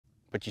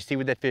But you see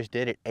what that fish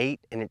did? It ate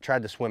and it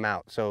tried to swim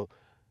out. So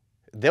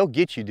they'll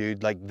get you,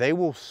 dude. Like, they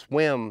will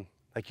swim,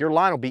 like your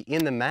line will be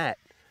in the mat.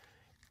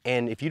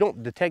 And if you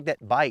don't detect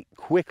that bite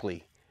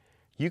quickly,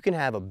 you can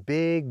have a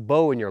big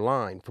bow in your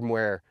line from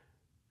where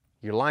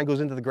your line goes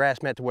into the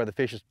grass mat to where the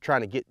fish is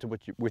trying to get to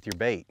with your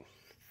bait.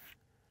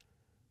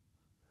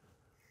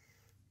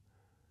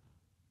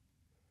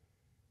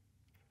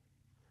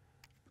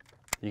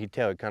 You can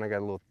tell it kind of got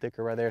a little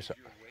thicker right there. So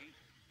Your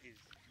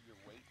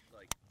weight,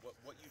 like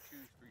what you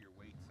choose for your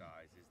weight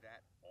size, is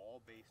that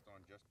all based on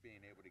just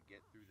being able to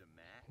get through the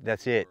mat?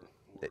 that's it.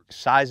 Or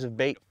Size of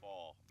bait,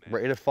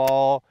 ready to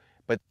fall,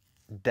 but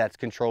that's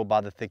controlled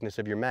by the thickness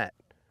of your mat.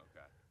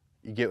 Okay.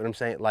 You get what I'm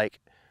saying? Like,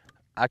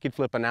 I could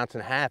flip an 1.5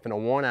 ounce and a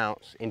 1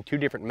 ounce in 2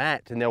 different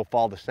mats and they'll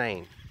fall the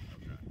same.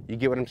 Okay. You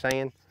get what I'm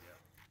saying?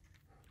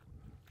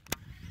 Yeah.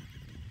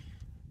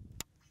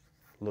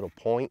 Little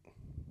point.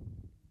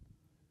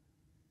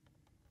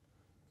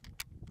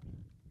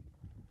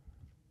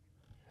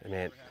 And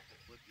then, You have to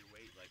flip your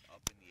weight like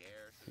up in the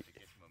air so it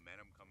gets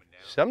momentum coming down?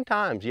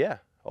 sometimes, yeah.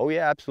 Oh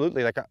yeah,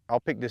 absolutely. Like I'll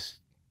pick this,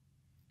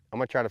 I'm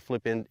gonna try to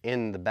flip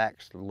in the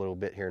backs a little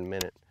bit here in a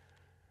minute.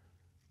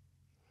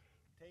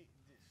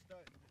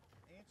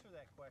 Answer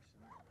that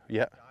question.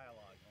 Yeah.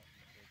 Dialogue on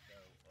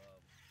it though.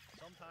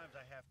 Sometimes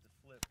I have to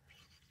flip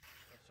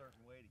a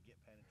certain way to get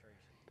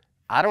penetration.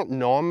 I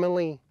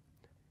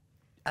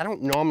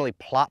don't normally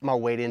plop my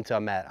weight into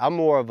a mat. I'm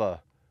more of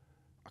a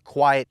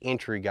quiet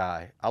entry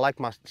guy. I like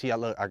my, see,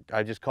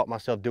 I just caught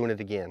myself doing it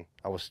again.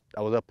 I was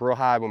up real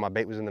high when my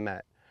bait was in the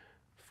mat.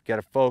 Got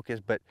to focus,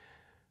 but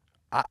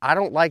I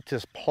don't like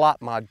to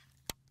plop my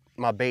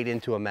bait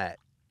into a mat.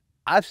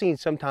 I've seen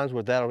sometimes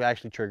where that'll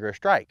actually trigger a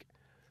strike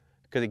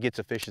because it gets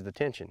a fish's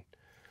attention.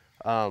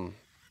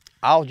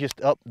 I'll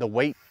just up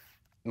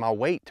my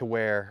weight to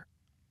where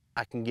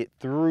I can get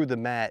through the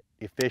mat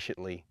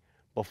efficiently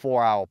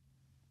before I'll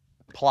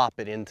plop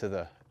it into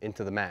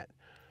the mat.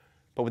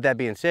 But with that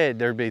being said,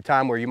 there'd be a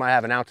time where you might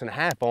have 1.5 ounces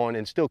on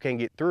and still can't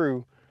get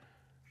through,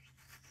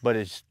 but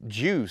it's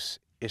juice.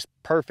 It's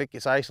perfect,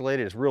 it's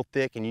isolated, it's real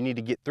thick, and you need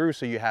to get through,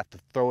 so you have to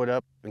throw it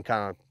up and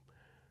kind of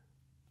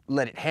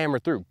let it hammer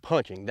through,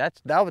 punching.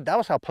 That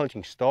was how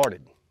punching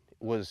started,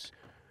 was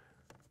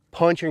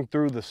punching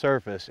through the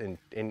surface and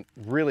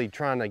really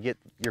trying to get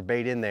your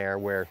bait in there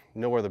where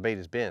no other bait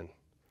has been.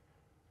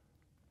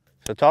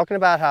 So talking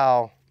about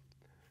how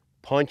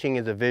punching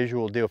is a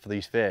visual deal for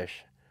these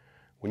fish,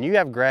 when you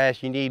have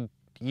grass, you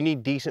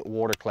need decent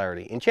water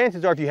clarity. And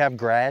chances are if you have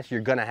grass,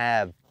 you're gonna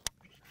have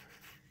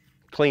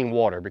clean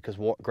water because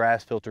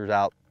grass filters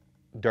out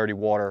dirty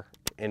water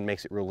and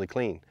makes it really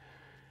clean.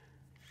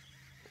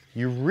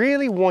 You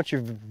really want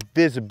your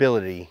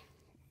visibility,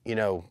 you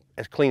know,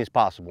 as clean as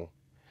possible.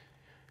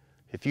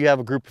 If you have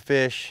a group of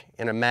fish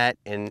in a mat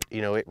and,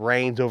 you know, it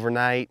rains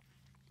overnight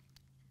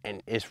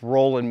and it's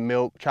rolling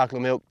milk,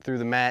 chocolate milk through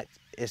the mat,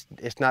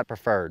 it's not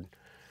preferred.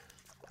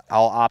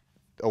 I'll opt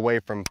away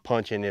from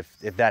punching if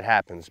that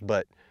happens,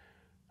 but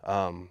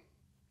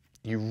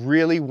you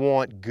really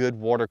want good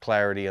water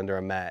clarity under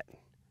a mat.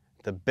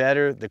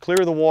 The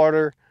clearer the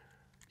water,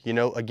 you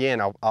know, again,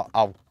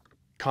 I'll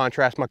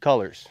contrast my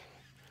colors.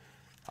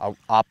 I'll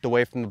opt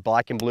away from the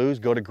black and blues,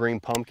 go to green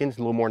pumpkins, a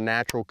little more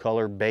natural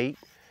color bait.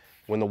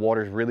 When the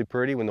water's really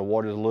pretty, when the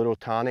water's a little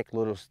tonic, a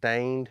little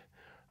stained,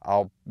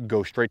 I'll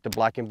go straight to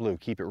black and blue.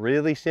 Keep it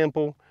really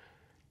simple.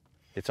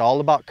 It's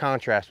all about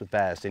contrast with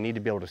bass. They need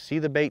to be able to see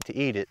the bait to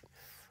eat it.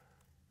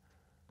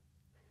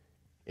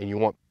 And you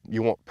want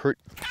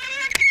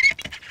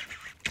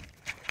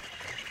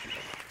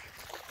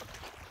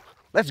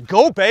let's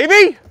go,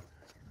 baby!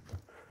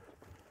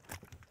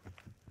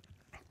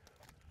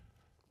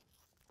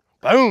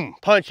 Boom,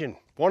 punching,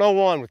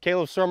 101 with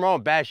Caleb Sumrall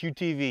on Bass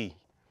UTV.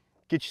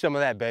 Get you some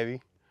of that, baby.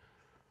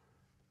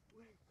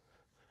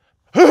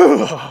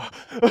 I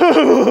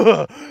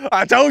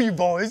told you,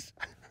 boys.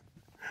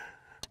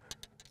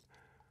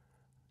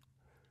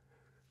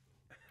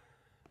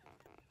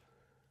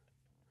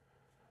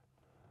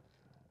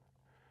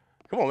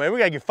 Come on, man, we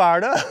gotta get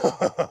fired up.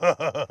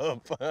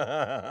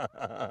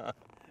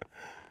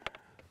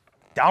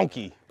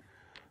 Donkey.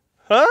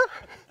 Huh?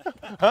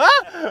 Huh?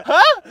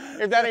 Huh?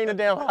 If that ain't a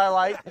damn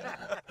highlight.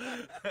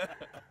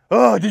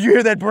 Oh, did you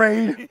hear that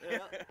braid?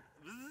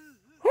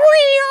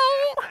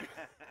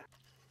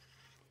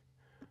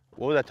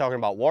 What was I talking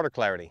about? Water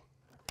clarity.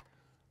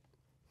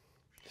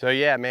 So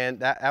yeah, man,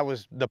 that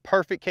was the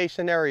perfect case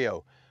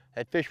scenario.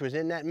 That fish was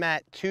in that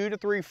mat 2 to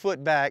 3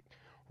 foot back,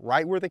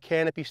 right where the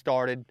canopy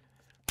started,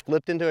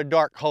 flipped into a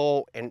dark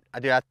hole, and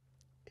I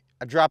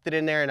dropped it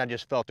in there and I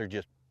just felt her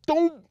just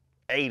boom,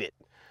 ate it.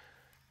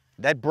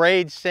 That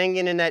braid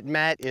singing in that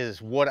mat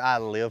is what I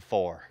live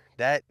for.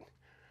 That,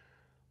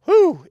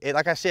 whew,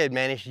 like I said,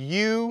 man, it's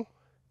you,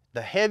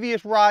 the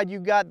heaviest rod you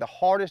got, the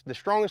hardest, the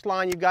strongest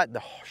line you got,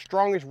 the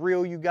strongest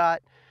reel you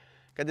got.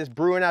 Got this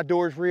Bruin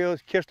Outdoors reel,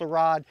 it's Kistler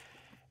rod,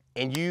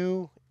 and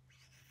you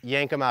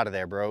yank them out of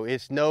there, bro.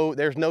 There's no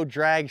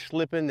drag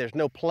slipping, there's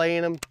no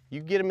playing them.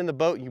 You get them in the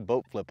boat and you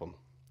boat flip them.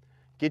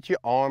 Get your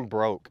arm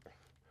broke.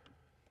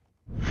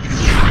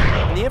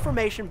 And the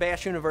information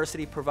Bass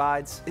University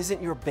provides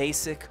isn't your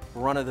basic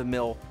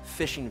run-of-the-mill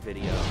fishing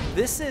video.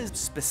 This is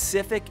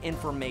specific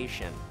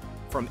information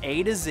from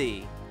A to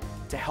Z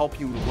to help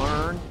you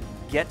learn,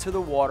 get to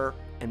the water,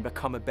 and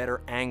become a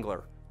better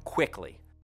angler quickly.